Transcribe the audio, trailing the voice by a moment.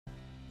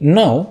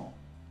Now,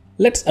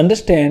 let's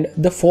understand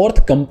the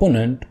fourth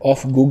component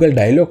of Google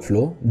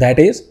Dialogflow, that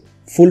is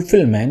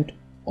fulfillment,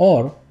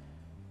 or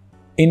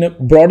in a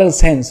broader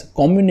sense,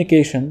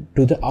 communication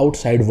to the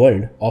outside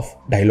world of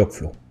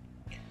Dialogflow.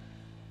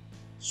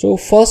 So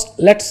first,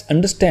 let's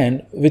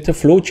understand with a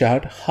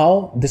flowchart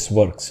how this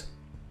works.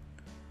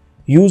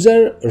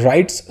 User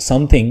writes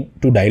something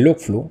to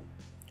Dialogflow.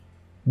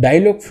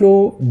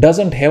 Dialogflow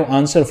doesn't have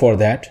answer for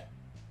that.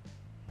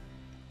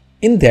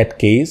 In that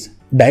case,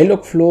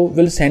 Dialogflow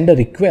will send a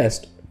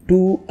request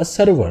to a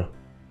server.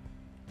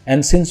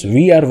 And since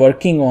we are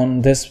working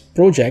on this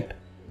project,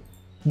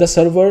 the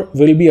server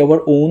will be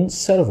our own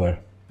server.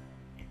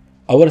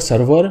 Our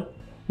server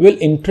will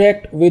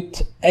interact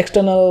with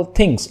external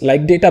things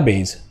like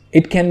database.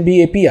 It can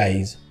be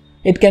APIs.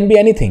 It can be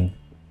anything.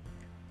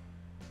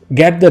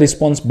 Get the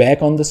response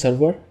back on the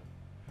server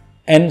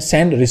and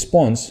send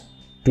response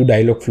to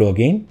Dialogflow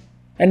again,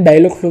 and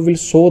Dialogflow will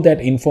show that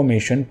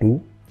information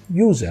to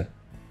user.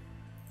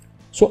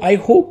 So I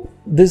hope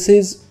this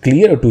is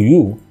clear to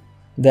you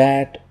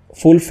that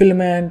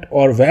fulfillment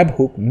or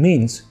webhook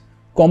means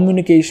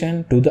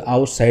communication to the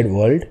outside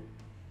world.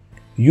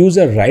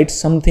 User writes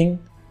something,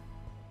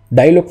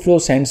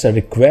 Dialogflow sends a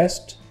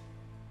request.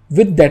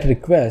 With that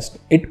request,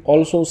 it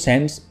also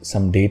sends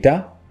some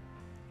data.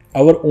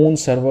 Our own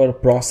server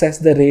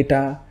processes the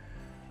data.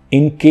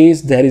 In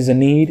case there is a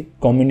need,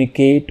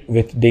 communicate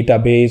with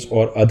database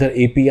or other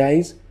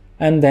APIs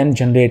and then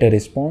generate a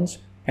response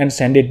and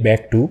send it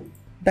back to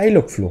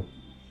Dialogflow.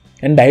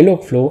 And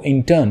Dialogflow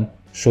in turn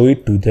show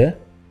it to the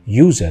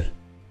user.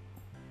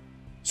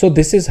 So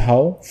this is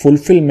how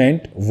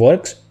fulfillment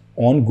works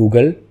on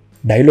Google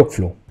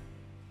Dialogflow.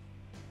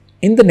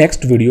 In the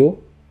next video,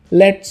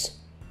 let's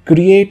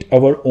create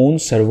our own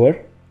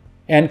server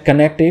and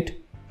connect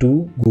it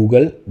to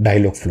Google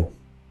Dialogflow.